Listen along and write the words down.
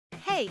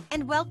Hi,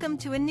 and welcome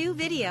to a new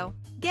video.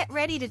 Get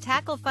ready to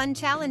tackle fun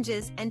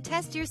challenges and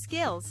test your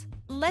skills.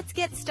 Let's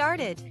get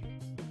started.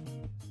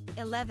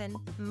 11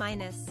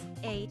 minus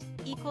 8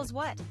 equals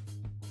what?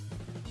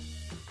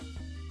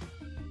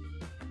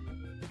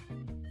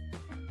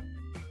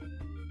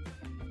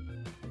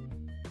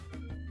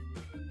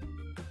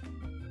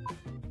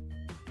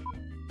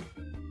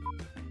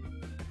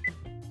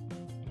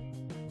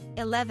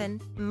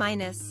 Eleven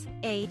minus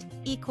 8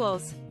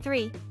 equals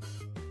 3.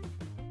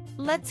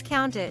 Let's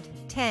count it.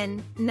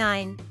 10,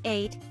 9,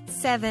 8,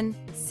 7,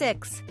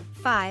 6,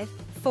 5,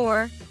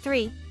 4,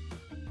 3.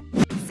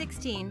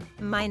 16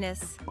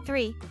 minus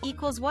 3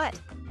 equals what?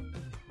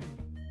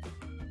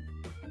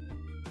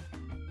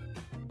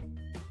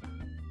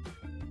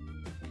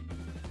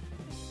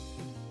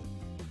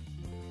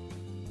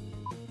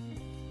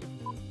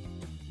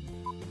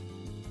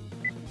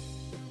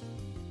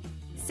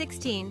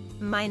 Sixteen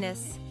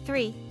minus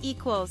 3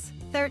 equals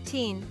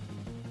 13.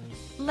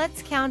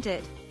 Let's count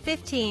it.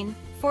 15,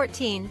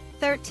 14,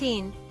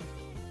 13.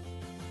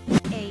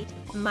 8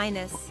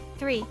 minus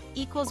 3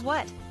 equals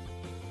what?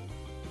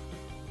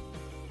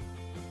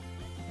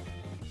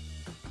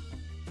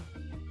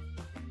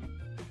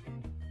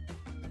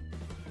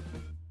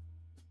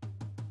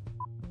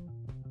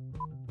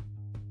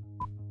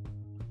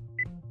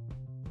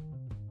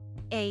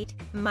 Eight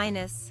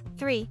minus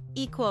 3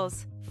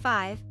 equals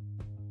 5.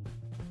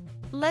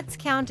 Let's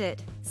count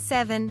it.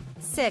 7,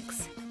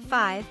 6,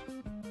 5.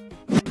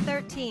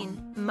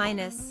 13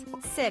 minus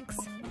 6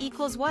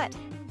 equals what?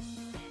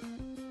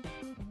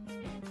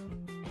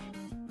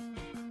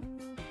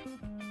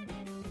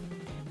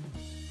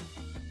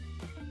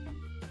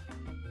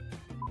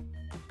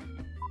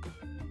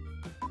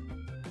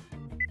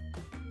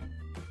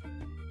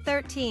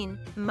 Thirteen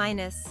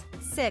minus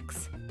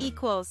 6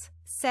 equals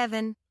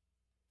 7.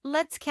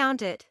 Let's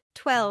count it.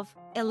 12,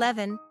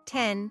 11,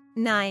 10,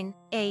 9,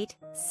 8,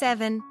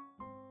 7.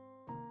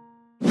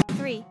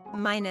 3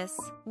 minus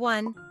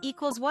 1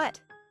 equals what?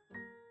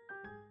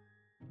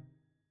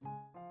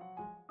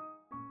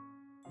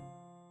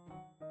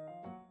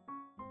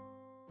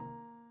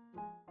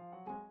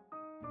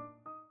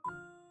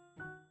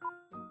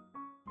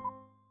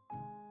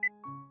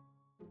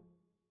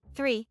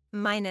 Three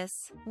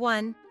minus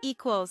 1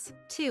 equals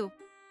 2.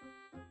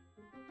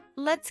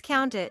 Let's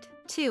count it.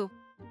 2.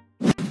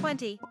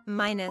 20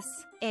 minus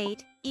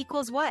 8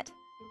 equals what?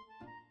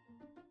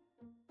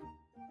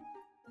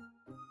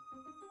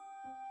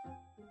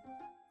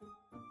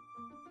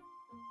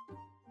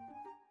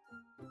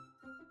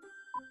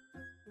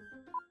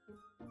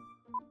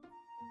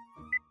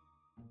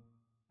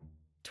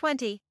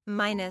 Twenty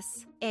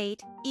minus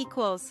 8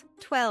 equals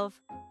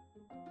 12.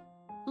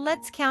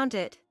 Let's count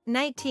it.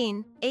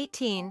 19,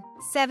 18,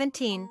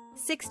 17,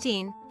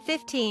 16,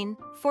 15,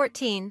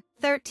 14,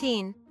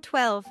 13,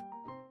 12.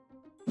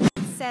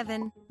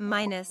 7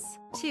 minus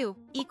 2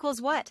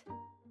 equals what?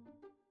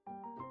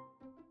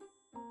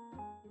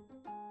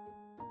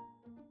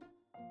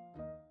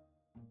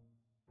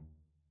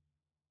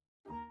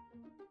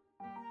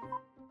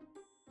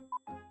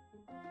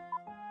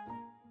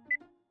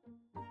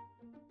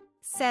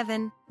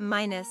 Seven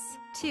minus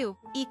 2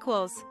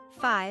 equals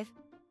 5.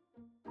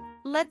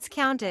 Let's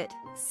count it.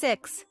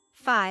 6,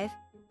 5.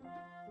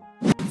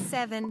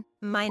 7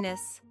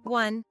 minus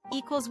 1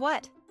 equals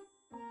what?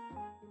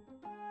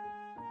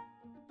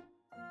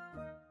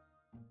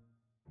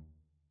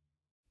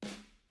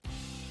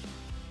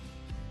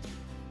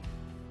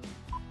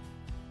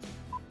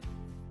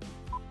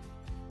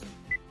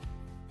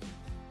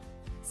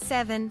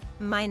 Seven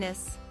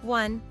minus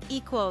 1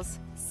 equals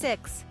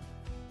 6.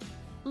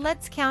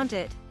 Let's count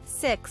it.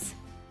 6.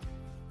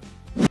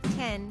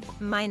 10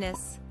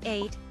 minus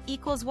 8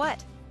 equals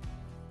what?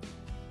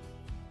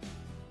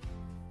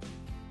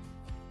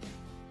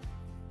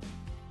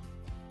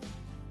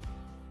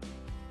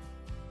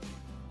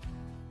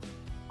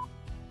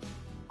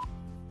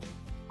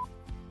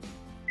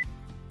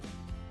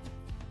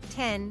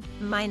 Ten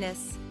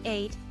minus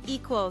 8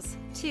 equals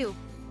 2.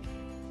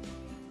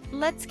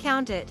 Let's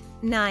count it.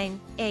 9,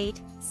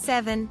 8,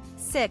 7,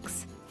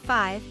 6,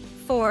 5,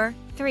 4,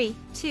 3,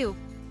 2.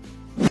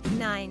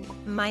 9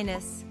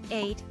 minus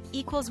 8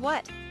 equals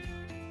what?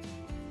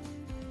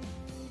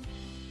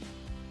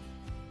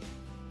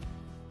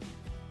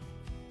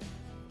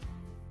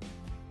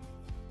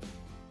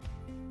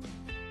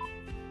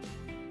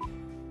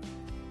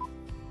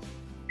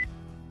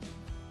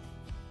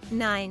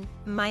 Nine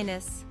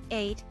minus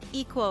 8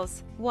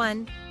 equals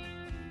 1.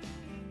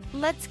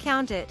 Let's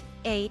count it.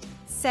 8,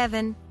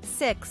 7,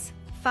 6,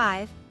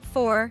 5,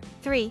 4,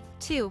 3,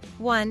 2,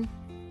 1.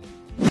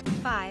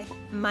 5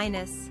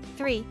 minus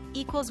 3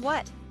 equals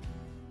what?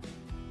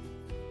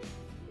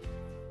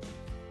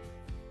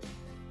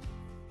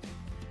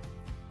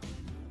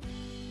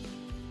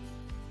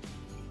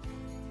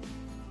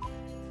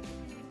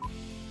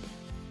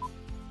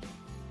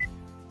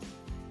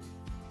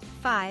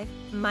 Five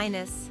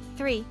minus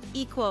 3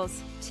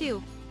 equals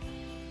 2.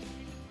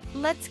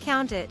 Let's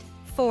count it.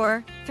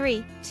 4,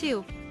 3,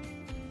 2.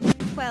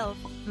 12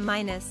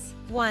 minus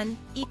 1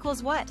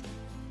 equals what?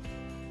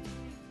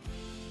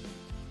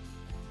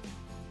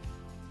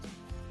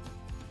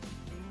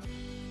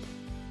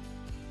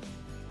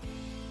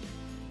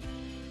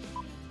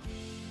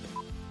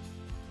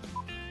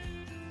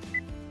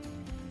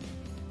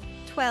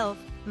 "12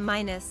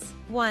 minus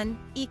 1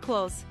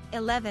 equals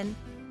 11.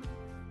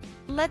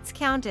 Let's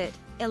count it.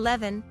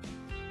 11.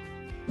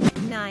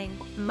 9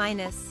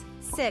 minus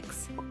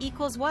 6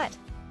 equals what?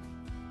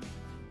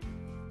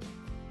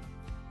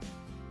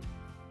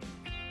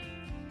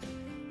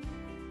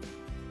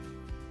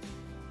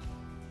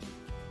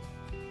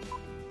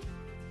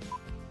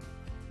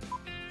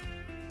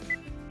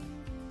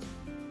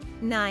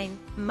 "9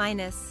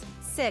 minus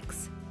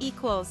 6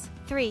 equals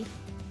 3.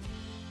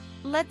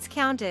 Let's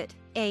count it.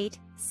 8,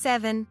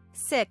 7,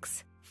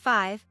 6,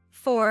 5,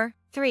 4,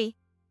 3.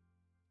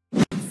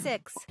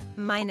 6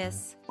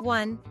 minus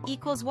 1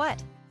 equals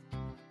what?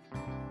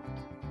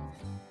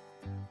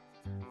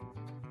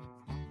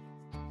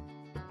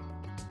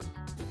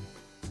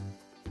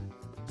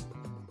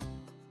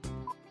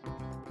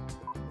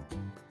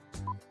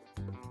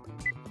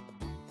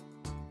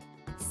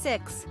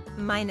 "6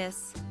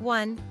 minus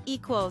 1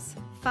 equals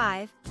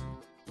 5.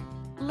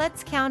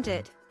 Let's count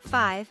it.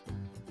 5.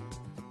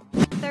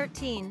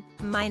 13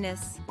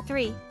 minus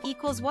 3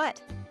 equals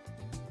what?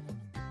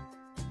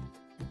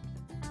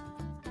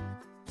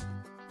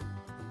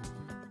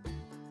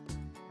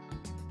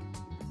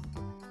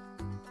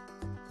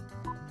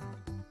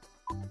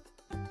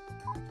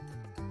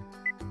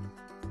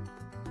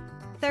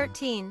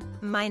 "13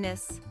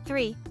 minus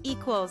 3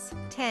 equals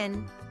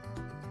 10.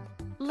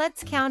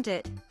 Let's count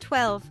it.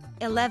 12,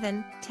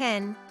 11,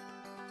 10.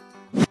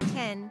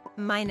 10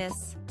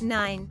 minus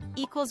 9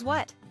 equals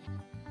what?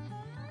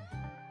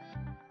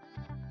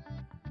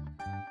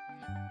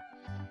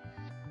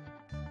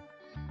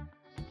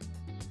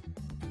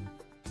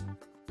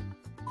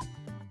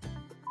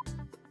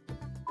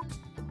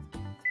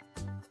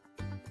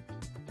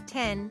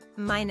 "10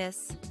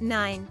 minus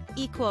 9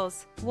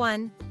 equals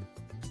 1.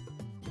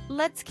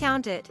 Let's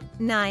count it.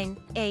 9,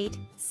 8,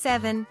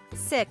 7,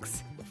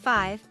 6,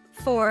 5,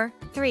 4,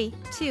 3,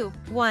 2,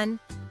 1.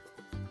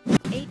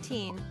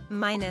 18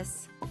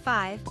 minus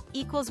 5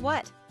 equals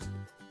what?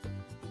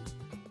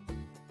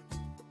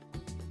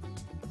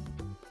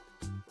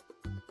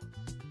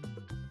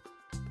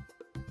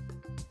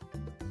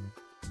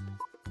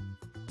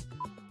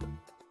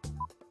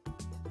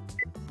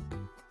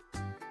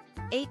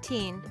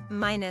 "18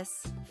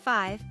 minus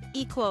 5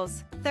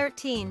 equals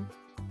 13.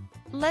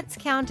 Let's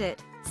count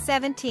it.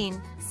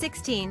 17,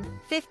 16,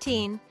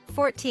 15,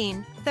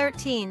 14,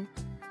 13.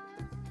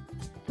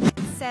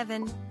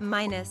 7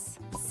 minus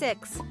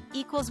 6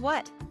 equals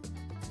what?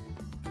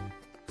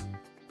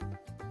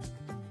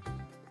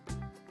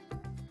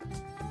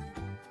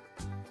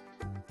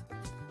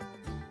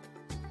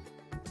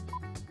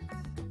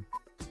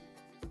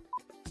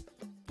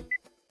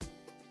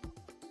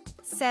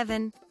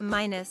 "7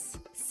 minus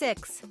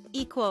 6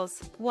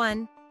 equals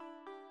 1.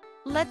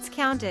 Let's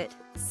count it.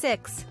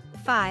 6,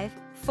 5,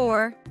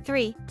 4,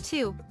 3,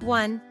 2,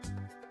 1.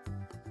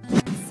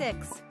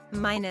 6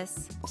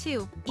 minus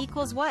 2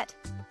 equals what?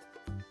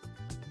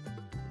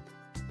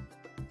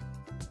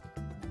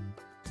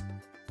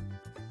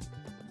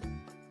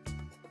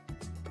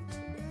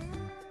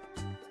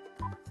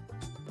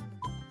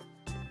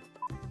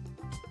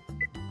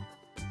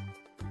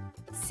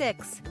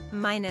 "6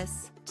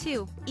 minus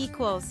 2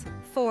 equals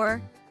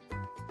 4.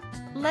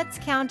 Let's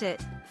count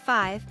it.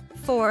 5,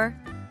 4.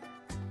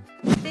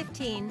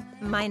 15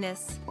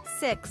 minus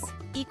 6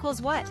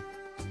 equals what?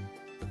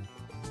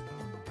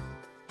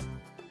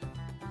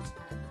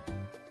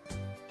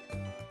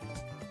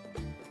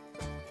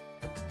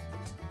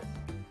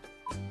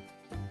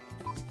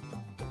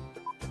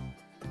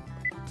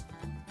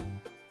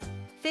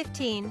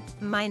 "15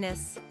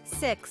 minus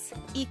 6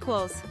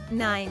 equals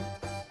 9.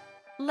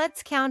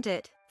 Let's count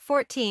it.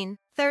 14,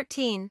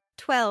 13,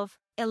 12,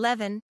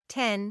 11,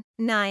 10,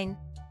 9.